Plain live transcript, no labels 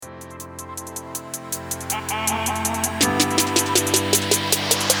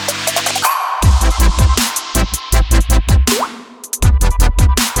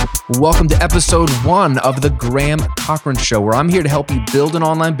Welcome to episode 1 of the Graham Cochran Show, where I'm here to help you build an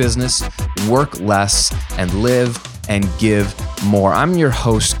online business, work less, and live and give more. I'm your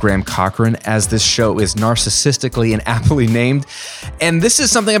host, Graham Cochran, as this show is narcissistically and aptly named. And this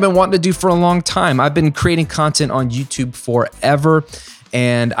is something I've been wanting to do for a long time. I've been creating content on YouTube forever,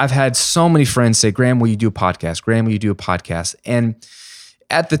 and I've had so many friends say, Graham, will you do a podcast? Graham, will you do a podcast? And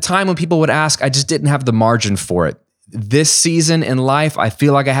at the time when people would ask, I just didn't have the margin for it. This season in life, I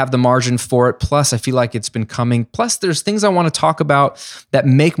feel like I have the margin for it. Plus, I feel like it's been coming. Plus, there's things I want to talk about that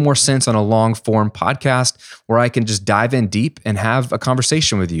make more sense on a long form podcast where I can just dive in deep and have a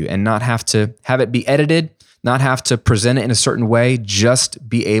conversation with you and not have to have it be edited, not have to present it in a certain way, just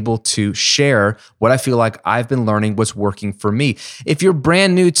be able to share what I feel like I've been learning, what's working for me. If you're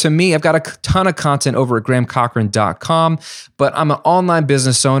brand new to me, I've got a ton of content over at grahamcochran.com, but I'm an online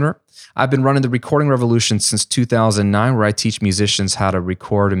business owner. I've been running the recording revolution since 2009, where I teach musicians how to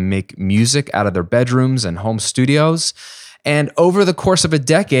record and make music out of their bedrooms and home studios. And over the course of a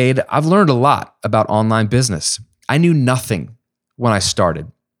decade, I've learned a lot about online business. I knew nothing when I started.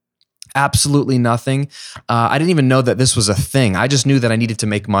 Absolutely nothing. I didn't even know that this was a thing. I just knew that I needed to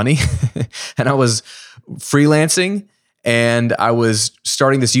make money. And I was freelancing, and I was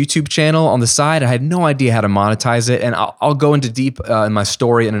starting this YouTube channel on the side. I had no idea how to monetize it. And I'll go into deep in my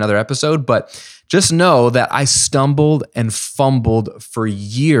story in another episode, but just know that I stumbled and fumbled for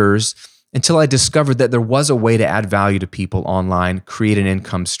years until I discovered that there was a way to add value to people online, create an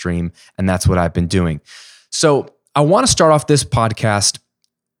income stream, and that's what I've been doing. So I want to start off this podcast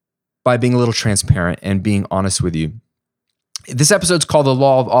by being a little transparent and being honest with you. This episode's called The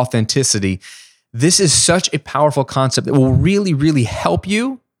Law of Authenticity. This is such a powerful concept that will really, really help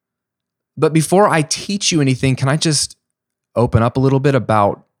you. But before I teach you anything, can I just open up a little bit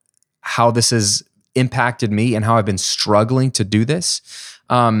about how this has impacted me and how I've been struggling to do this?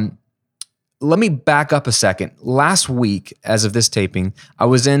 Let me back up a second. Last week, as of this taping, I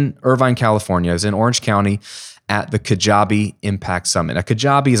was in Irvine, California. I was in Orange County at the Kajabi Impact Summit. Now,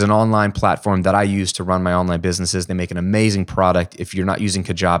 Kajabi is an online platform that I use to run my online businesses. They make an amazing product. If you're not using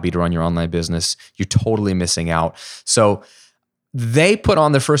Kajabi to run your online business, you're totally missing out. So they put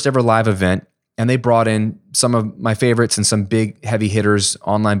on their first ever live event, and they brought in some of my favorites and some big heavy hitters,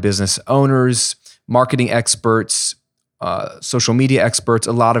 online business owners, marketing experts, social media experts,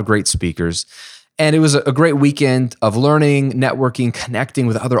 a lot of great speakers. And it was a great weekend of learning, networking, connecting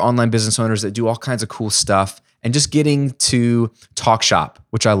with other online business owners that do all kinds of cool stuff, and just getting to talk shop,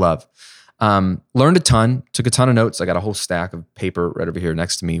 which I love. Learned a ton, took a ton of notes. I got a whole stack of paper right over here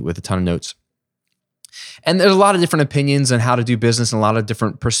next to me with a ton of notes. And there's a lot of different opinions on how to do business and a lot of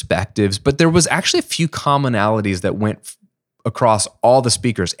different perspectives, but there was actually a few commonalities that went across all the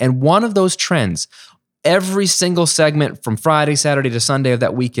speakers. And one of those trends, every single segment from Friday, Saturday to Sunday of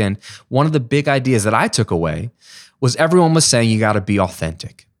that weekend, one of the big ideas that I took away was everyone was saying you got to be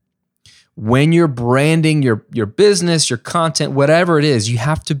authentic. When you're branding your business, your content, whatever it is, you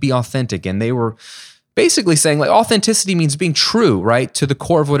have to be authentic. And they were basically saying like authenticity means being true, right? To the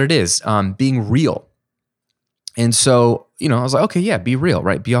core of what it is, being real. And so, I was like, okay, yeah, be real,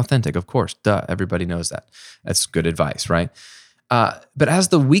 right? Be authentic, of course. Duh, everybody knows that. That's good advice, right? But as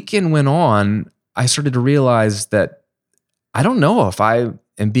the weekend went on, I started to realize that I don't know if I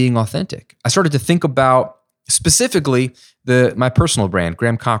am being authentic. I started to think about specifically my personal brand,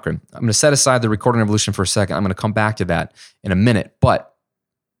 Graham Cochran. I'm going to set aside the recording revolution for a second. I'm going to come back to that in a minute. But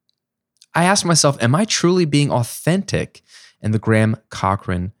I asked myself, am I truly being authentic in the Graham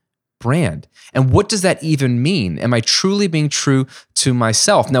Cochran brand? And what does that even mean? Am I truly being true to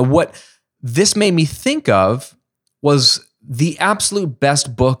myself? Now, what this made me think of was the absolute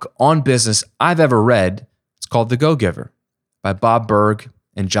best book on business I've ever read. It's called The Go-Giver by Bob Burg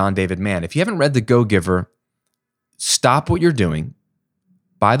and John David Mann. If you haven't read The Go-Giver, stop what you're doing,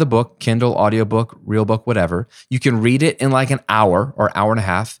 buy the book, Kindle, audiobook, real book, whatever. You can read it in like an hour or hour and a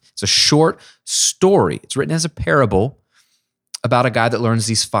half. It's a short story. It's written as a parable about a guy that learns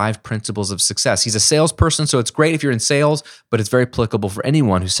these 5 principles of success. He's a salesperson, so it's great if you're in sales, but it's very applicable for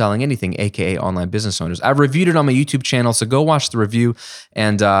anyone who's selling anything, aka online business owners. I've reviewed it on my YouTube channel, so go watch the review.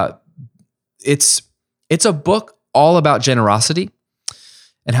 And it's a book all about generosity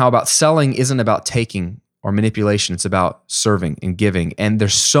and how about selling isn't about taking or manipulation. It's about serving and giving. And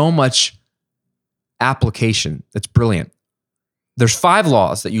there's so much application that's brilliant. There's 5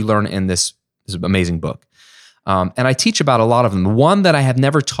 laws that you learn in this amazing book. And I teach about a lot of them. The one that I have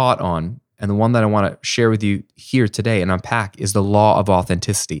never taught on and the one that I want to share with you here today and unpack is the law of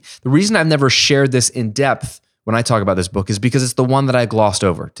authenticity. The reason I've never shared this in depth when I talk about this book is because it's the one that I glossed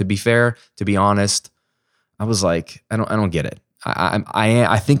over. To be fair, to be honest, I was like, I don't get it.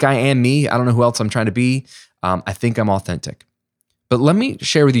 I think I am me. I don't know who else I'm trying to be. I think I'm authentic. But let me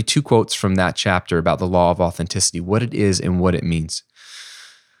share with you 2 quotes from that chapter about the law of authenticity, what it is and what it means.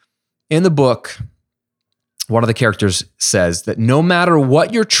 In the book, one of the characters says that no matter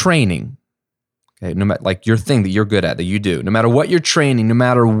what you're training, okay, no matter like your thing that you're good at, that you do, no matter what you're training, no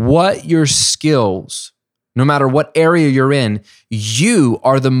matter what your skills, no matter what area you're in, you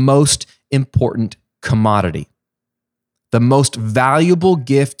are the most important commodity. The most valuable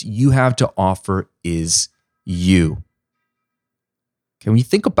gift you have to offer is you. Okay, when you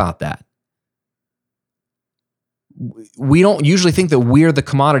think about that, we don't usually think that we're the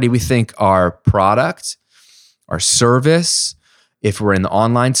commodity. We think our product, our service, if we're in the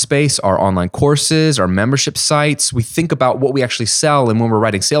online space, our online courses, our membership sites, we think about what we actually sell. And when we're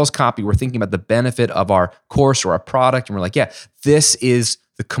writing sales copy, we're thinking about the benefit of our course or our product. And we're like, yeah, this is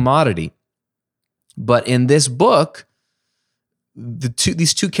the commodity. But in this book,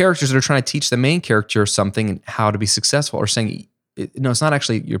 these 2 characters that are trying to teach the main character something and how to be successful are saying, no, it's not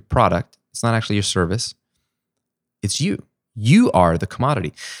actually your product. It's not actually your service. It's you. You are the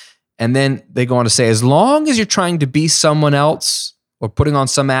commodity. And then they go on to say, as long as you're trying to be someone else or putting on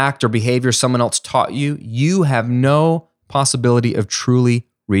some act or behavior someone else taught you, you have no possibility of truly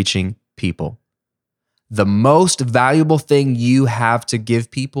reaching people. The most valuable thing you have to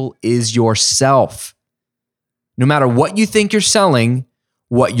give people is yourself. No matter what you think you're selling,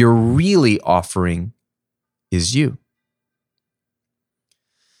 what you're really offering is you.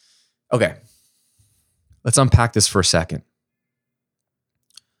 Okay, let's unpack this for a second.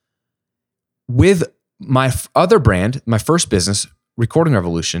 With my other brand, my first business, Recording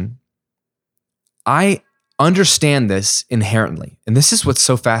Revolution, I understand this inherently. And this is what's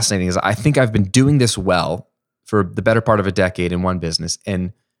so fascinating is I think I've been doing this well for the better part of a decade in one business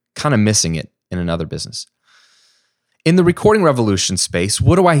and kind of missing it in another business. In the Recording Revolution space,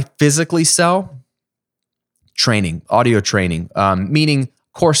 what do I physically sell? Training, audio training, meaning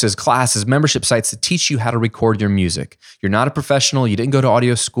courses, classes, membership sites that teach you how to record your music. You're not a professional. You didn't go to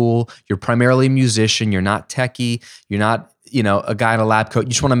audio school. You're primarily a musician. You're not techie. You're not, a guy in a lab coat. You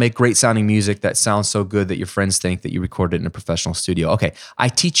just want to make great sounding music that sounds so good that your friends think that you recorded in a professional studio. Okay, I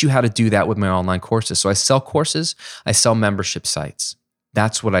teach you how to do that with my online courses. So I sell courses. I sell membership sites.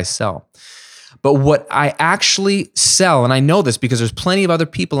 That's what I sell. But what I actually sell, and I know this because there's plenty of other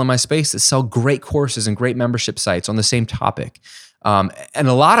people in my space that sell great courses and great membership sites on the same topic. And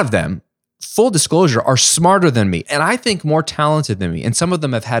a lot of them, full disclosure, are smarter than me. And I think more talented than me. And some of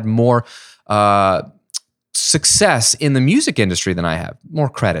them have had more success in the music industry than I have. More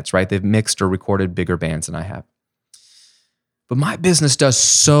credits, right? They've mixed or recorded bigger bands than I have. But my business does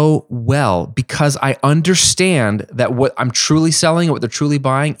so well because I understand that what I'm truly selling, what they're truly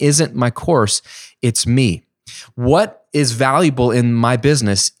buying isn't my course, it's me. What is valuable in my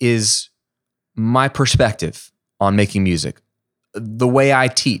business is my perspective on making music, the way I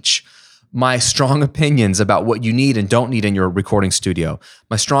teach, my strong opinions about what you need and don't need in your recording studio,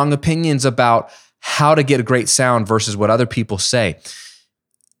 my strong opinions about how to get a great sound versus what other people say.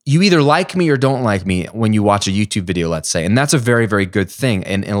 You either like me or don't like me when you watch a YouTube video, let's say, and that's a very, very good thing.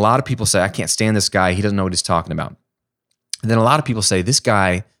 And a lot of people say, I can't stand this guy. He doesn't know what he's talking about. And then a lot of people say, this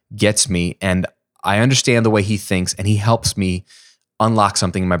guy gets me and I understand the way he thinks and he helps me unlock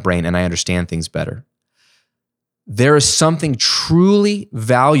something in my brain and I understand things better. There is something truly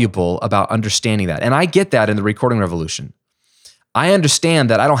valuable about understanding that. And I get that in the Recording Revolution. I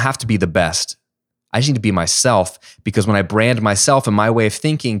understand that I don't have to be the best. I just need to be myself, because when I brand myself and my way of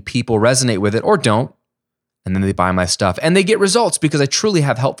thinking, people resonate with it or don't, and then they buy my stuff. And they get results because I truly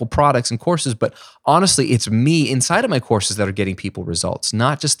have helpful products and courses, but honestly, it's me inside of my courses that are getting people results,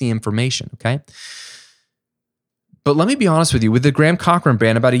 not just the information, okay? But let me be honest with you, with the Graham Cochran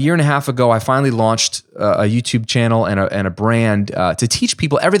brand, about 1.5 years ago, I finally launched a YouTube channel and a brand to teach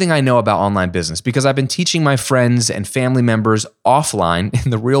people everything I know about online business, because I've been teaching my friends and family members offline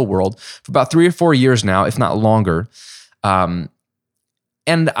in the real world for about 3 or 4 years now, if not longer.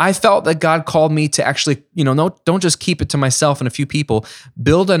 And I felt that God called me to actually, don't just keep it to myself and a few people,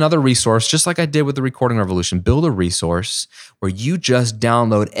 build another resource, just like I did with the Recording Revolution, build a resource where you just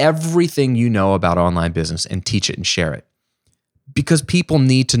download everything you know about online business and teach it and share it. Because people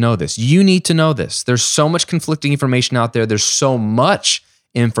need to know this. You need to know this. There's so much conflicting information out there. There's so much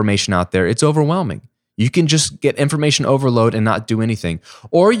information out there. It's overwhelming. You can just get information overload and not do anything.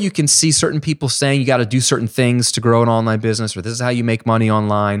 Or you can see certain people saying you got to do certain things to grow an online business, or this is how you make money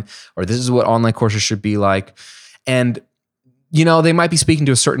online, or this is what online courses should be like. And, they might be speaking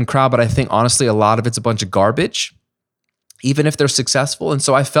to a certain crowd, but I think honestly, a lot of it's a bunch of garbage, even if they're successful. And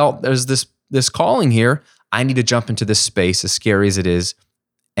so I felt there's this calling here. I need to jump into this space, as scary as it is,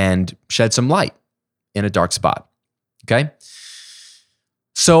 and shed some light in a dark spot. Okay.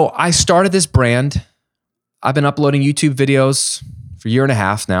 So I started this brand. I've been uploading YouTube videos for a year and a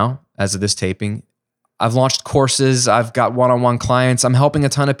half now as of this taping. I've launched courses. I've got one-on-one clients. I'm helping a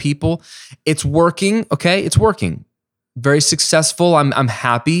ton of people. It's working. Okay. It's working. Very successful. I'm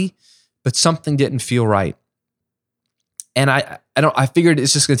happy, but something didn't feel right. And I figured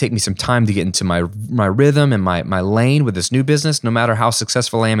it's just going to take me some time to get into my rhythm and my lane with this new business. No matter how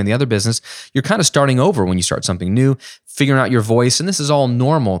successful I am in the other business, you're kind of starting over when you start something new, figuring out your voice, and this is all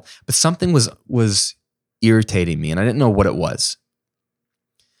normal. But something was irritating me, and I didn't know what it was.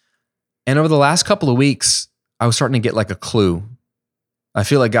 And over the last couple of weeks, I was starting to get like a clue. I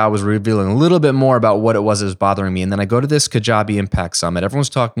feel like God was revealing a little bit more about what it was that was bothering me. And then I go to this Kajabi Impact Summit. Everyone's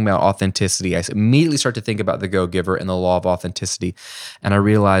talking about authenticity. I immediately start to think about the Go-Giver and the law of authenticity. And I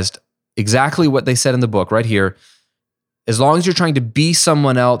realized exactly what they said in the book right here. As long as you're trying to be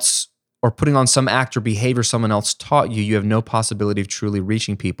someone else or putting on some act or behavior someone else taught you, you have no possibility of truly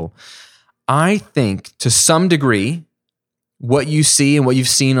reaching people. I think to some degree, what you see and what you've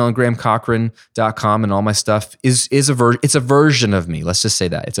seen on grahamcochrane.com and all my stuff it's a version of me. Let's just say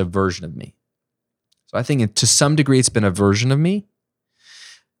that. It's a version of me. So I think to some degree it's been a version of me,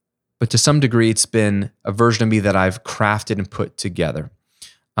 but to some degree it's been a version of me that I've crafted and put together.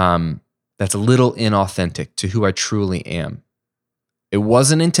 That's a little inauthentic to who I truly am. It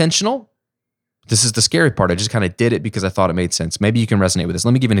wasn't intentional. This is the scary part. I just kind of did it because I thought it made sense. Maybe you can resonate with this.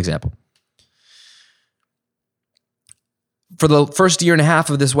 Let me give you an example. For the first year and a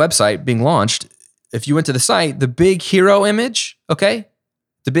half of this website being launched, if you went to the site, the big hero image, okay?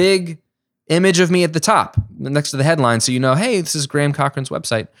 The big image of me at the top, next to the headline, so you know, hey, this is Graham Cochrane's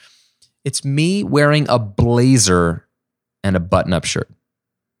website. It's me wearing a blazer and a button-up shirt.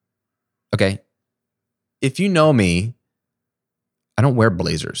 Okay? If you know me, I don't wear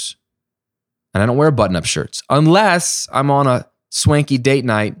blazers. And I don't wear button-up shirts unless I'm on a swanky date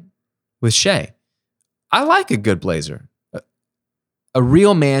night with Shay. I like a good blazer. A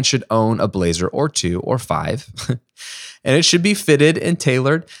real man should own a blazer or two or five, and it should be fitted and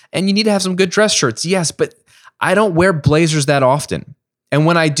tailored, and you need to have some good dress shirts, yes, but I don't wear blazers that often. And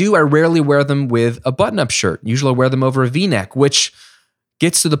when I do, I rarely wear them with a button-up shirt. Usually I wear them over a V-neck, which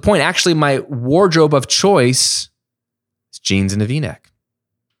gets to the point. Actually, my wardrobe of choice is jeans and a V-neck.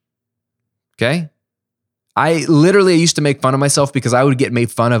 Okay? I used to make fun of myself because I would get made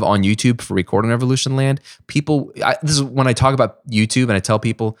fun of on YouTube for Recording Revolution Land. This is when I talk about YouTube and I tell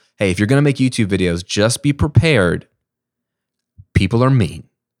people, hey, if you're going to make YouTube videos, just be prepared. People are mean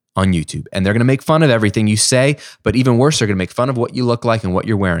on YouTube and they're going to make fun of everything you say, but even worse, they're going to make fun of what you look like and what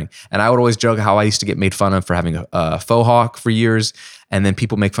you're wearing. And I would always joke how I used to get made fun of for having a faux hawk for years, and then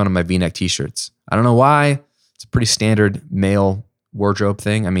people make fun of my V-neck t-shirts. I don't know why. It's a pretty standard male wardrobe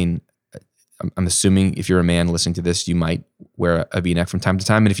thing. I mean, I'm assuming if you're a man listening to this, you might wear a V-neck from time to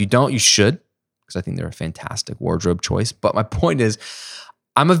time. And if you don't, you should, because I think they're a fantastic wardrobe choice. But my point is,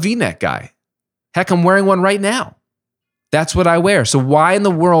 I'm a V-neck guy. Heck, I'm wearing one right now. That's what I wear. So why in the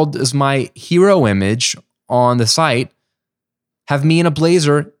world does my hero image on the site have me in a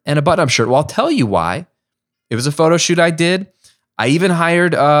blazer and a button-up shirt? Well, I'll tell you why. It was a photo shoot I did. I even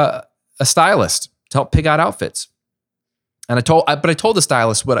hired a stylist to help pick out outfits. And I told the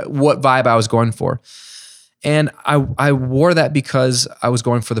stylist what vibe I was going for. And I wore that because I was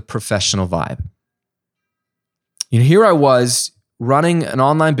going for the professional vibe. Here I was running an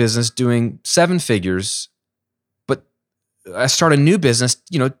online business doing 7 figures, but I started a new business,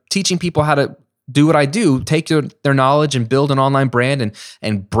 teaching people how to do what I do, take their knowledge and build an online brand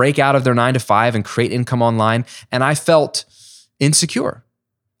and break out of their 9-to-5 and create income online. And I felt insecure.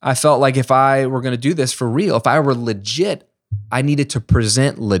 I felt like if I were going to do this for real, if I were legit, I needed to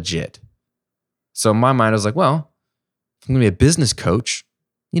present legit. So in my mind, I was like, well, if I'm going to be a business coach,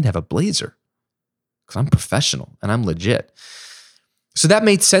 I need to have a blazer because I'm professional and I'm legit. So that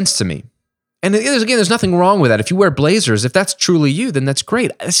made sense to me. And there's nothing wrong with that. If you wear blazers, if that's truly you, then that's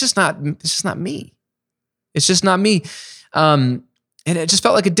great. It's just not me. It's just not me. And it just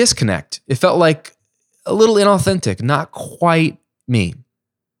felt like a disconnect. It felt like a little inauthentic, not quite me.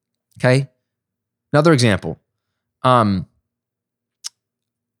 Okay. Another example.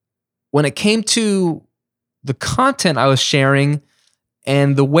 When it came to the content I was sharing,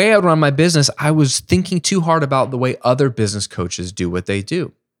 And the way I run my business, I was thinking too hard about the way other business coaches do what they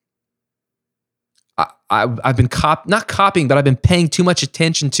do. I've been not copying, but I've been paying too much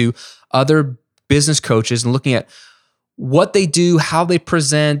attention to other business coaches and looking at what they do, how they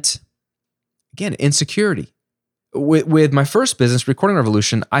present. Again, insecurity. With my first business, Recording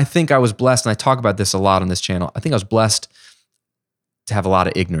Revolution, I think I was blessed, and I talk about this a lot on this channel. I think I was blessed to have a lot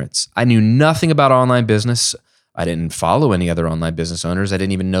of ignorance. I knew nothing about online business. I didn't follow any other online business owners. I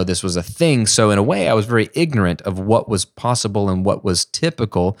didn't even know this was a thing. So in a way, I was very ignorant of what was possible and what was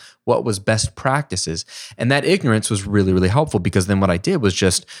typical, what was best practices. And that ignorance was really, really helpful, because then what I did was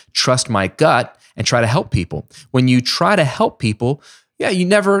just trust my gut and try to help people. When you try to help people, you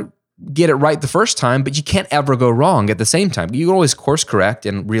never get it right the first time, but you can't ever go wrong at the same time. You can always course correct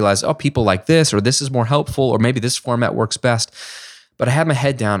and realize, people like this, or this is more helpful, or maybe this format works best. But I had my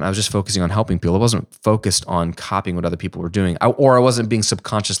head down. I was just focusing on helping people. I wasn't focused on copying what other people were doing, or I wasn't being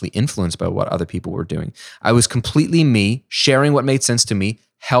subconsciously influenced by what other people were doing. I was completely me, sharing what made sense to me,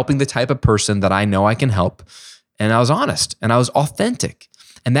 helping the type of person that I know I can help. And I was honest and I was authentic.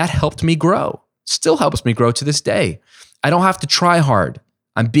 And that helped me grow. Still helps me grow to this day. I don't have to try hard.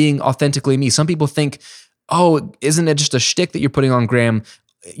 I'm being authentically me. Some people think, isn't it just a shtick that you're putting on, Graham?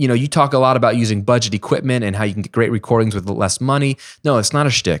 You talk a lot about using budget equipment and how you can get great recordings with less money. No, it's not a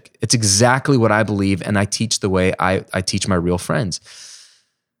shtick. It's exactly what I believe, and I teach the way I teach my real friends.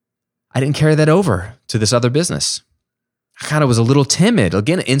 I didn't carry that over to this other business. I kind of was a little timid,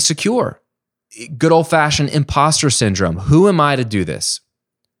 again, insecure. Good old-fashioned imposter syndrome. Who am I to do this?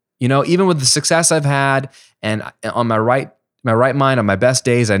 Even with the success I've had and on my right mind, on my best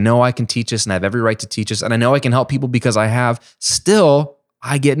days, I know I can teach this and I have every right to teach this. And I know I can help people because I have. Still,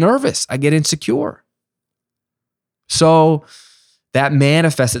 I get nervous. I get insecure. So that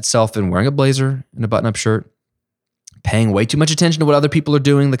manifests itself in wearing a blazer and a button-up shirt, paying way too much attention to what other people are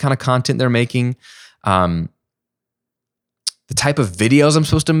doing, the kind of content they're making, the type of videos I'm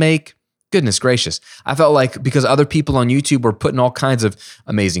supposed to make. Goodness gracious. I felt like because other people on YouTube were putting all kinds of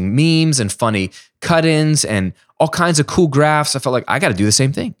amazing memes and funny cut-ins and all kinds of cool graphs, I felt like I got to do the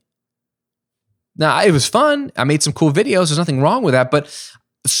same thing. Now, it was fun. I made some cool videos. There's nothing wrong with that. But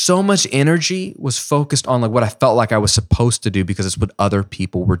so much energy was focused on what I felt like I was supposed to do because it's what other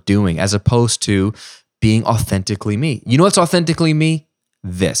people were doing, as opposed to being authentically me. You know what's authentically me?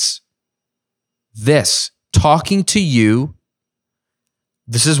 This. Talking to you.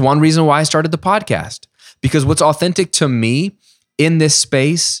 This is one reason why I started the podcast, because what's authentic to me in this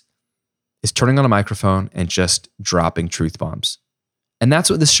space is turning on a microphone and just dropping truth bombs. And that's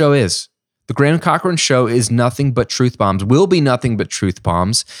what this show is. The Graham Cochran Show is nothing but truth bombs, will be nothing but truth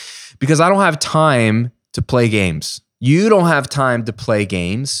bombs, because I don't have time to play games. You don't have time to play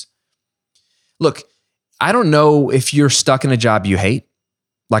games. Look, I don't know if you're stuck in a job you hate,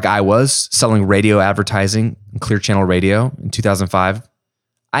 like I was, selling radio advertising in Clear Channel Radio in 2005.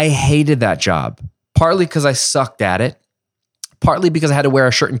 I hated that job, partly because I sucked at it, partly because I had to wear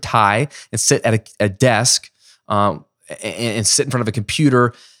a shirt and tie and sit at a desk and sit in front of a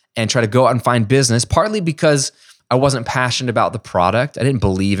computer and try to go out and find business, partly because I wasn't passionate about the product. I didn't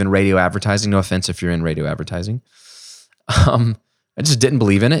believe in radio advertising. No offense if you're in radio advertising. I just didn't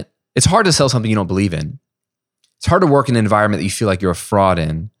believe in it. It's hard to sell something you don't believe in. It's hard to work in an environment that you feel like you're a fraud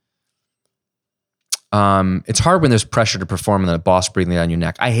in. It's hard when there's pressure to perform and then a boss breathing down your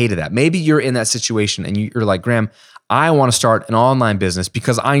neck. I hated that. Maybe you're in that situation and you're like, Graham, I want to start an online business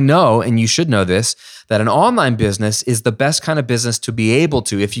because I know, and you should know this, that an online business is the best kind of business to be able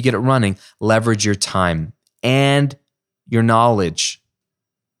to, if you get it running, leverage your time and your knowledge.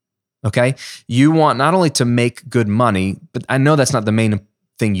 Okay? You want not only to make good money, but I know that's not the main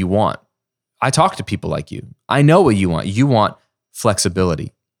thing you want. I talk to people like you. I know what you want. You want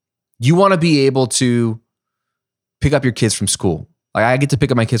flexibility. You want to be able to pick up your kids from school. Like I get to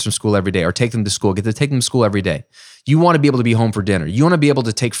pick up my kids from school every day, or take them to school, get to take them to school every day. You want to be able to be home for dinner. You want to be able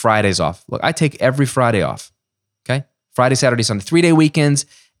to take Fridays off. Look, I take every Friday off, okay? Friday, Saturday, Sunday, 3-day weekends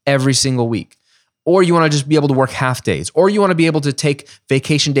every single week. Or you want to just be able to work half days. Or you want to be able to take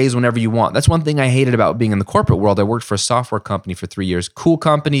vacation days whenever you want. That's one thing I hated about being in the corporate world. I worked for a software company for 3 years. Cool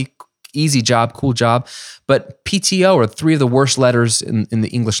company, easy job, cool job. But PTO are 3 of the worst letters in the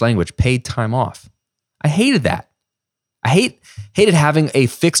English language, paid time off. I hated that. I hated having a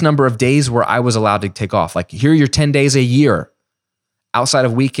fixed number of days where I was allowed to take off. Like, here are your 10 days a year outside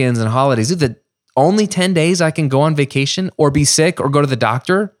of weekends and holidays. These are the only 10 days I can go on vacation or be sick or go to the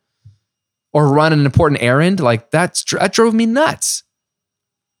doctor or run an important errand. Like, that drove me nuts.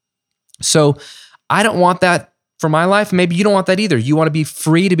 So I don't want that for my life. Maybe you don't want that either. You want to be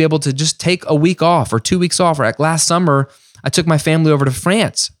free to be able to just take a week off or 2 weeks off. Or like last summer, I took my family over to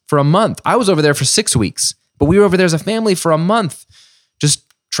France for a month. I was over there for 6 weeks, but we were over there as a family for a month, just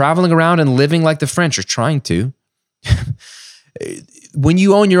traveling around and living like the French, or trying to. When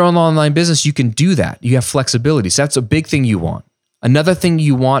you own your own online business, you can do that. You have flexibility. So that's a big thing you want. Another thing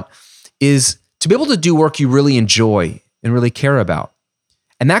you want is to be able to do work you really enjoy and really care about.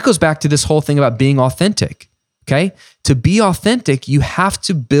 And that goes back to this whole thing about being authentic, okay? To be authentic, you have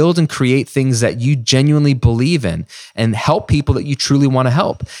to build and create things that you genuinely believe in and help people that you truly want to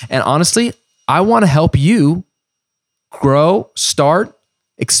help. And honestly, I want to help you grow, start,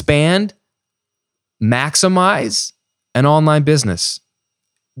 expand, maximize an online business.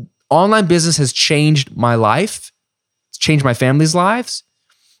 Online business has changed my life. It's changed my family's lives.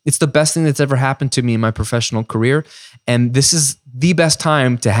 It's the best thing that's ever happened to me in my professional career. And this is the best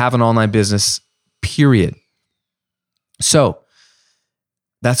time to have an online business, period. So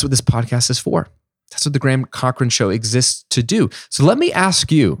that's what this podcast is for. That's what the Graham Cochran Show exists to do. So let me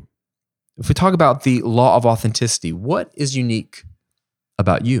ask you, if we talk about the law of authenticity, what is unique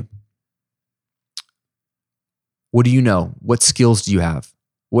about you? What do you know? What skills do you have?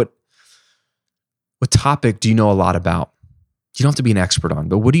 What topic do you know a lot about? You don't have to be an expert on,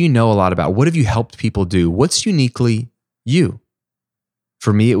 but what do you know a lot about? What have you helped people do? What's uniquely you?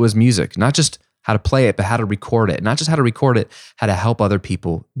 For me, it was music, not just how to play it, but how to record it. Not just how to record it, how to help other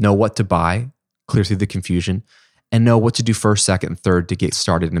people know what to buy, clear through the confusion, and know what to do first, second, and third to get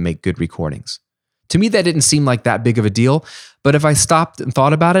started and to make good recordings. To me, that didn't seem like that big of a deal, but if I stopped and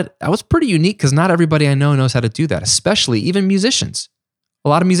thought about it, I was pretty unique because not everybody I know knows how to do that, especially even musicians. A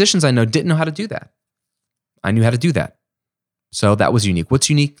lot of musicians I know didn't know how to do that. I knew how to do that. So that was unique. What's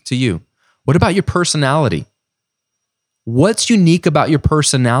unique to you? What about your personality? What's unique about your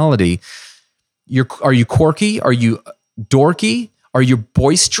personality? Are you quirky? Are you dorky? Are you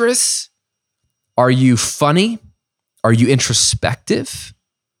boisterous? Are you funny? Are you introspective?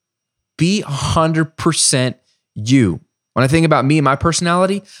 Be 100% you. When I think about me and my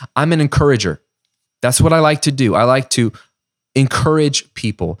personality, I'm an encourager. That's what I like to do. I like to encourage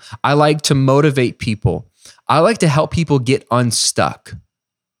people. I like to motivate people. I like to help people get unstuck.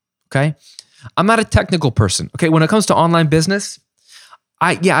 Okay? I'm not a technical person. Okay, when it comes to online business,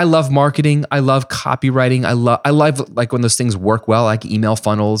 I love marketing. I love copywriting. I love like when those things work well, like email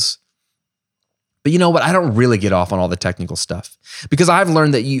funnels. But you know what? I don't really get off on all the technical stuff because I've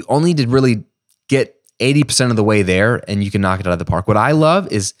learned that you only need to really get 80% of the way there and you can knock it out of the park. What I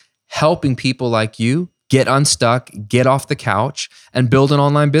love is helping people like you get unstuck, get off the couch, and build an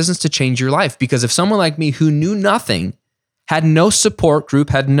online business to change your life. Because if someone like me who knew nothing, had no support group,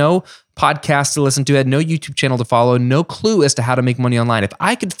 had no podcast to listen to, had no YouTube channel to follow, no clue as to how to make money online, if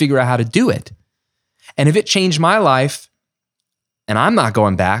I could figure out how to do it, and if it changed my life and I'm not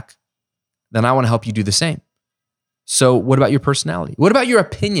going back, then I want to help you do the same. So what about your personality? What about your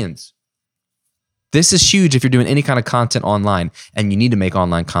opinions? This is huge if you're doing any kind of content online, and you need to make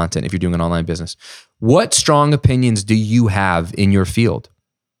online content if you're doing an online business. What strong opinions do you have in your field?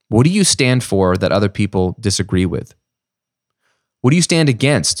 What do you stand for that other people disagree with? What do you stand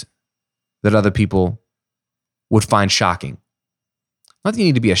against that other people would find shocking? Not that you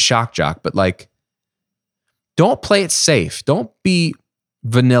need to be a shock jock, but like, don't play it safe. Don't be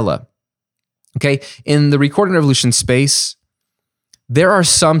vanilla. Okay? In the recording revolution space, there are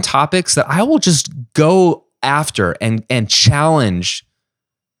some topics that I will just go after and challenge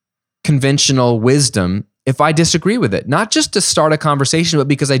conventional wisdom if I disagree with it. Not just to start a conversation, but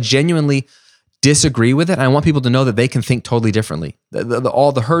because I genuinely disagree with it. And I want people to know that they can think totally differently.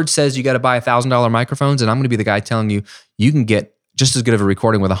 All the herd says you got to buy $1,000 microphones, and I'm going to be the guy telling you you can get just as good of a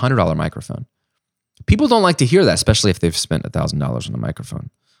recording with a $100 microphone. People don't like to hear that, especially if they've spent $1,000 on a microphone.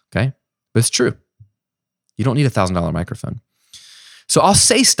 Okay? But it's true. You don't need a $1,000 microphone. So I'll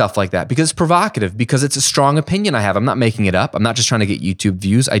say stuff like that because it's provocative, because it's a strong opinion I have. I'm not making it up. I'm not just trying to get YouTube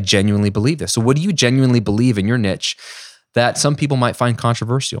views. I genuinely believe this. So what do you genuinely believe in your niche that some people might find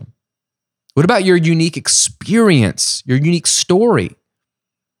controversial? What about your unique experience, your unique story?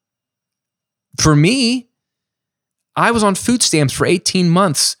 For me, I was on food stamps for 18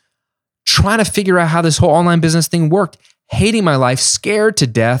 months trying to figure out how this whole online business thing worked, hating my life, scared to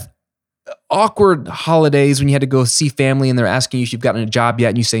death, awkward holidays when you had to go see family and they're asking you if you've gotten a job yet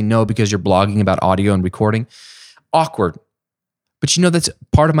and you say no because you're blogging about audio and recording. Awkward. But you know, that's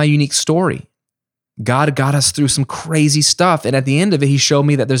part of my unique story. God got us through some crazy stuff. And at the end of it, he showed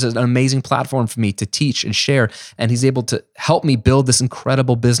me that there's an amazing platform for me to teach and share. And he's able to help me build this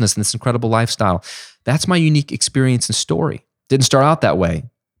incredible business and this incredible lifestyle. That's my unique experience and story. Didn't start out that way.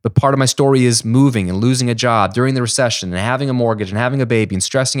 But part of my story is moving and losing a job during the recession and having a mortgage and having a baby and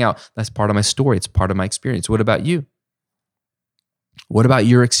stressing out. That's part of my story. It's part of my experience. What about you? What about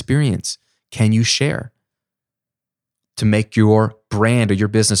your experience? Can you share to make your brand or your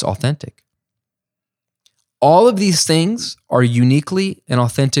business authentic? All of these things are uniquely and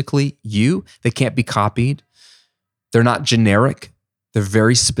authentically you. They can't be copied. They're not generic. They're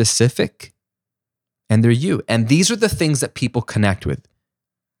very specific, and they're you. And these are the things that people connect with.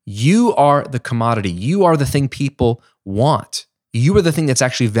 You are the commodity. You are the thing people want. You are the thing that's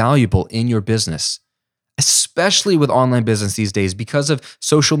actually valuable in your business, especially with online business these days because of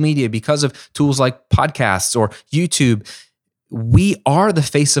social media, because of tools like podcasts or YouTube. We are the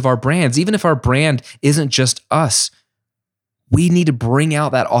face of our brands. Even if our brand isn't just us, we need to bring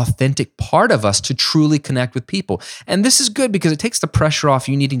out that authentic part of us to truly connect with people. And this is good because it takes the pressure off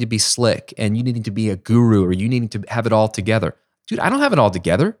you needing to be slick and you needing to be a guru or you needing to have it all together. Dude, I don't have it all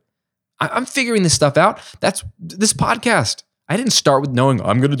together. I'm figuring this stuff out. That's this podcast. I didn't start with knowing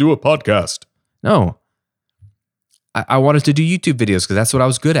I'm going to do a podcast. No. I wanted to do YouTube videos because that's what I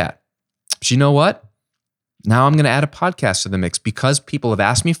was good at. But you know what? Now I'm going to add a podcast to the mix because people have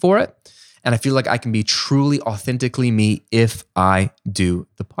asked me for it. And I feel like I can be truly authentically me if I do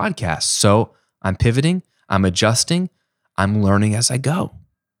the podcast. So I'm pivoting, I'm adjusting, I'm learning as I go.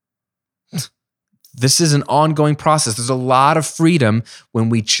 This is an ongoing process. There's a lot of freedom when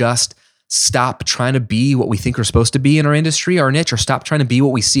we just stop trying to be what we think we're supposed to be in our industry, our niche, or stop trying to be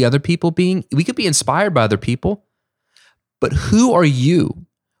what we see other people being. We could be inspired by other people, but who are you?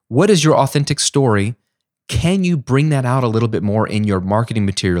 What is your authentic story? Can you bring that out a little bit more in your marketing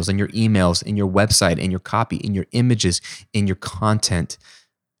materials, in your emails, in your website, in your copy, in your images, in your content?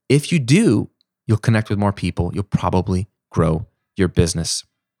 If you do, you'll connect with more people. You'll probably grow your business.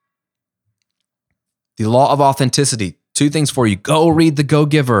 The law of authenticity. 2 things for you. Go read The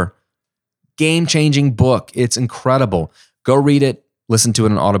Go-Giver. Game-changing book. It's incredible. Go read it. Listen to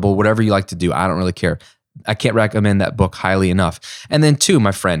it on Audible, whatever you like to do. I don't really care. I can't recommend that book highly enough. And then 2,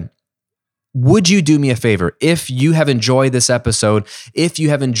 my friend, would you do me a favor? If you have enjoyed this episode, if you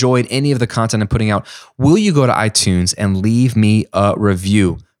have enjoyed any of the content I'm putting out, will you go to iTunes and leave me a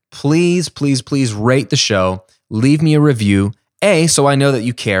review? Please, please, please rate the show. Leave me a review. A, so I know that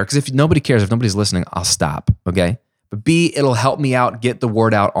you care, because if nobody cares, if nobody's listening, I'll stop, okay? But B, it'll help me out, get the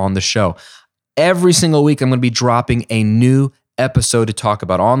word out on the show. Every single week, I'm going to be dropping a new episode to talk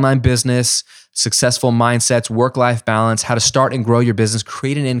about online business, successful mindsets, work-life balance, how to start and grow your business,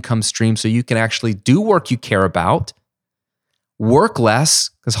 create an income stream so you can actually do work you care about, work less,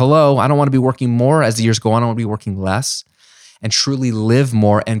 because hello, I don't want to be working more as the years go on. I want to be working less, and truly live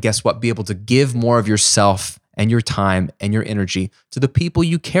more. And guess what? Be able to give more of yourself and your time and your energy to the people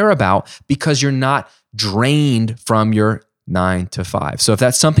you care about because you're not drained from your 9 to 5. So if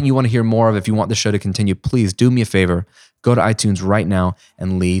that's something you want to hear more of, if you want the show to continue, please do me a favor. Go to iTunes right now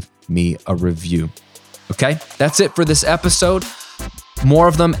and leave me a review. Okay, that's it for this episode. More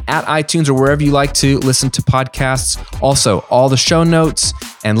of them at iTunes or wherever you like to listen to podcasts. Also, all the show notes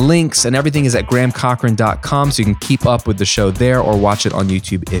and links and everything is at grahamcochran.com, so you can keep up with the show there or watch it on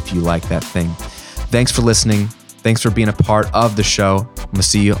YouTube if you like that thing. Thanks for listening. Thanks for being a part of the show. I'm going to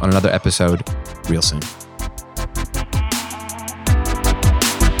see you on another episode real soon.